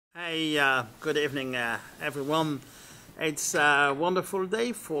Hey, good evening, everyone. It's a wonderful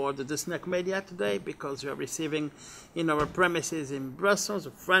day for the Snack Media today because we're receiving in our premises in Brussels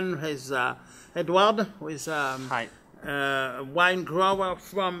a friend, who's Edward, who is Hi. a wine grower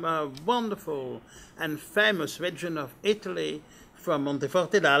from a wonderful and famous region of Italy, from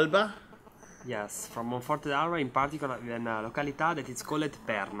Monteforte d'Alba. Yes, from Monforte d'Alba, in particular in a località that is called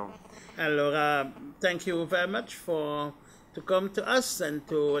Perno. Allora, thank you very much for to come to us and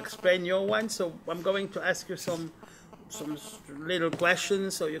to explain your wine. So I'm going to ask you some little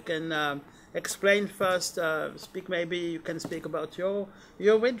questions so you can explain first. Maybe you can speak about your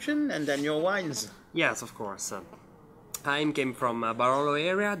region and then your wines. Yes, of course. I came from Barolo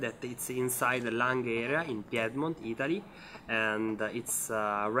area, that it's inside the Langhe area in Piedmont, Italy, and it's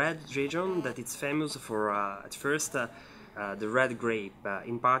a red region that it's famous for at first the red grape,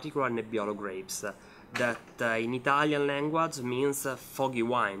 in particular Nebbiolo grapes. That in Italian language means foggy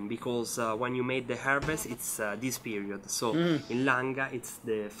wine, because when you made the harvest it's this period, so in Langa it's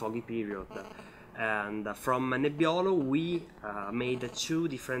the foggy period. And from Nebbiolo we made two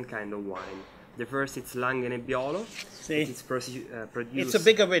different kind of wine. The first it's Langhe Nebbiolo. See? It's produced. It's a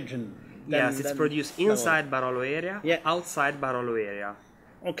bigger region. Yes, it's produced inside Barolo area, Yeah. outside Barolo area,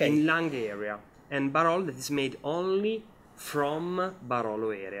 Okay. in Langhe area, and Barolo that is made only from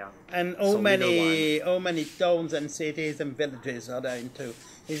Barolo area. And So how many towns and cities and villages are there into?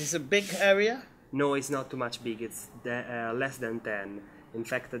 Is this a big area? No, it's not too much big. It's less than 10. In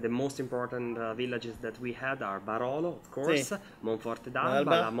fact, the most important villages that we had are Barolo, of course, Sì. Monforte d'Alba,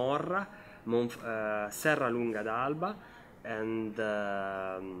 Alba. La Morra, Serra Lunga d'Alba, and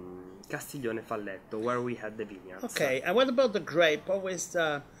Castiglione Falletto, where we had the vineyards. Okay. And what about the grape? How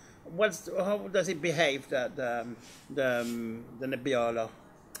does it behave? The Nebbiolo.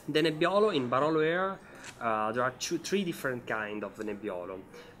 The Nebbiolo in Barolo area, there are three different kinds of Nebbiolo: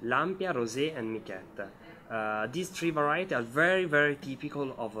 Lampia, Rosé, and Miquette. These three varieties are very, very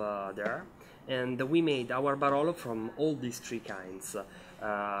typical of there, and we made our Barolo from all these three kinds.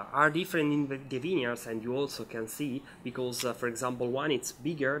 Are different in the vineyards, and you also can see, because for example one it's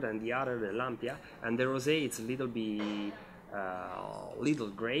bigger than the other, the Lampia, and the Rosé it's a little bit little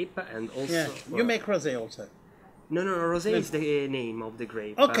grape, and also Yeah. You make rosé also. no, rosé is the name of the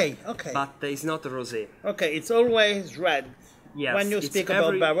grape. Okay. But it's not rosé. Okay. It's always red. Yes, When you it's speak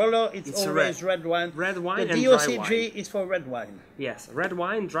about Barolo, it's always red wine. Red wine The and DOCG dry wine. is for red wine. Yes, red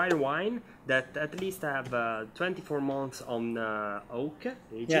wine, dry wine that at least have 24 months on oak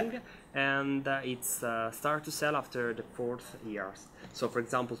aging, and it's start to sell after the 4th years. So, for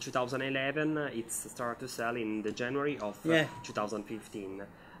example, 2011, it's start to sell in the January of 2015.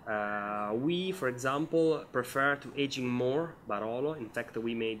 We, for example, prefer to aging more Barolo. In fact,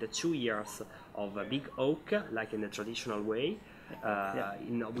 we made 2 years of a big oak, like in the traditional way,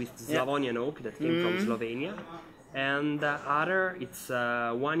 with Slavonian oak that came from Slovenia. And other, it's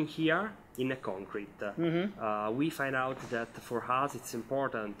 1 year in a concrete. We find out that for us it's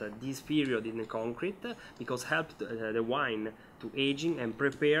important this period in the concrete, because help the wine to aging and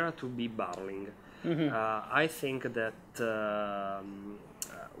prepare to be barreling. I think that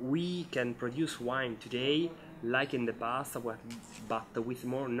we can produce wine today like in the past, but with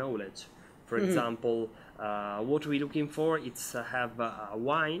more knowledge. For example, what we're looking for is have a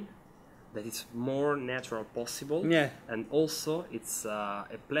wine that is more natural possible, and also it's a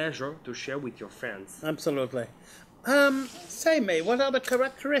pleasure to share with your friends. Absolutely. Say me, what are the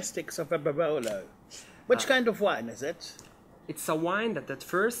characteristics of a Barolo? Which kind of wine is it? It's a wine that at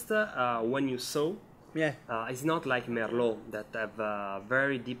first, when you saw, it's not like Merlot that have a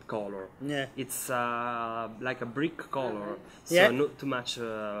very deep color. It's like a brick color, so not too much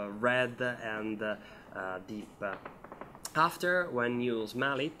red and deep. After, when you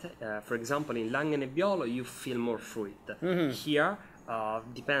smell it, for example in Langhe Nebbiolo, you feel more fruit. Here,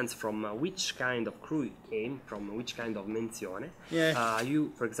 depends from which kind of cru it came, from which kind of menzione.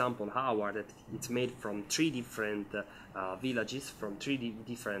 You, for example, our that it's made from 3 different villages, from 3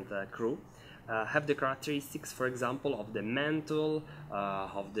 different cru, have the characteristics, for example, of the menthol,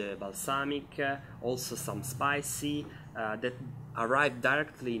 of the balsamic, also some spicy, that arrive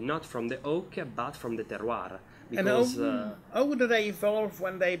directly not from the oak but from the terroir. Because, and how do they evolve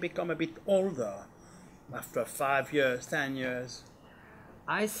when they become a bit older, after 5 years, 10 years?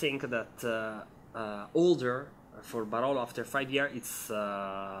 I think that older for Barolo after 5 years it's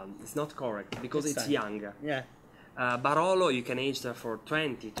not correct, because it's young. Barolo you can age there for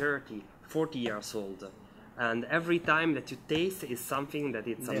 20, 30, 40 years old, and every time that you taste is something that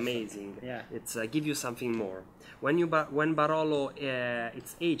it's amazing. It's give you something more. When Barolo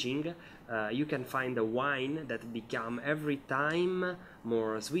it's aging, you can find a wine that become every time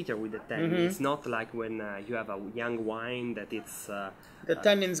more sweeter with the tannin. It's not like when you have a young wine that it's the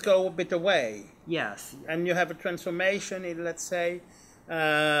tannins go a bit away. yes, And you have a transformation in, let's say,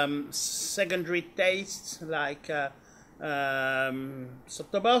 secondary tastes like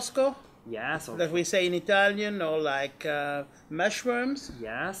sottobosco, yes, that we say in Italian, or like mushrooms.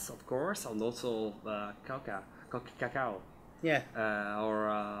 yes, of course, and also cacao. Yeah.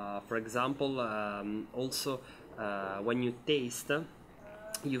 Or for example, also when you taste,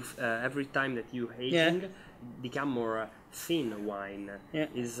 you every time that you aging, become more thin wine. Yeah.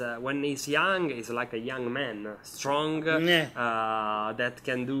 Is when he's young, is like a young man, strong, that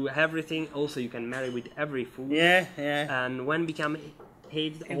can do everything. Also, you can marry with every food. Yeah, yeah. And when become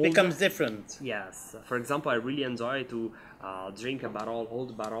aged, It becomes different. yes. For example, I really enjoy to drink a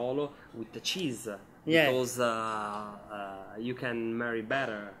old Barolo with the cheese. Yeah. Because you can marry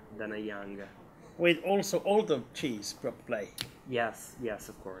better than a young. With also older cheese, probably. Yes, yes,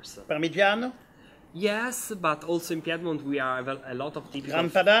 of course. Parmigiano, Yes, but also in Piedmont we have a lot of typical. Gran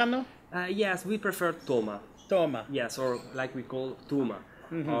Padano, Yes, we prefer Toma. Toma. Yes, or like we call Tuma,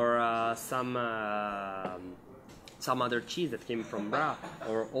 or some other cheese that came from Bra,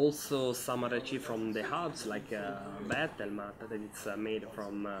 or also some other cheese from the Alps, like Bettelmat, that it's made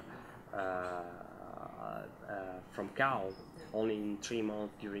from cow, only in 3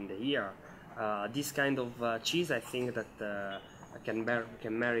 months during the year. This kind of cheese, I think that can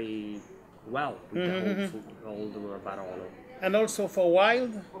marry well with the old Barolo. And also for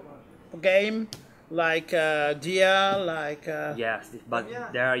wild, for game, like deer, like... Yes, but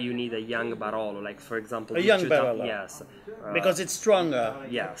there you need a young Barolo, like for example... A young Barolo. Yes. because it's stronger.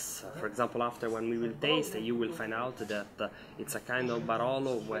 Yes. For example, after when we will taste, you will find out that it's a kind of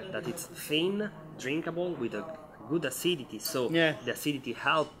Barolo that it's thin, drinkable, with a good acidity. So the acidity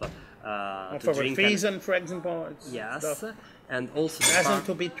help to for drink. A reason, for example. Yes, stuff. and also It hasn't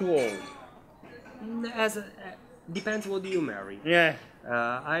to be too old. Depends what do you marry. Yeah.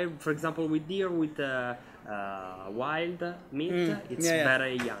 For example, with deer with wild meat, it's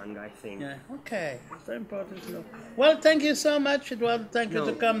very young, I think. Yeah. Okay. It's very important to know. Well, thank you so much, Eduardo. Thank you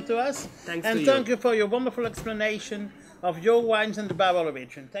to come to us. Thanks and to thank you for your wonderful explanation of your wines and the Barolo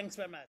region. Thanks very much.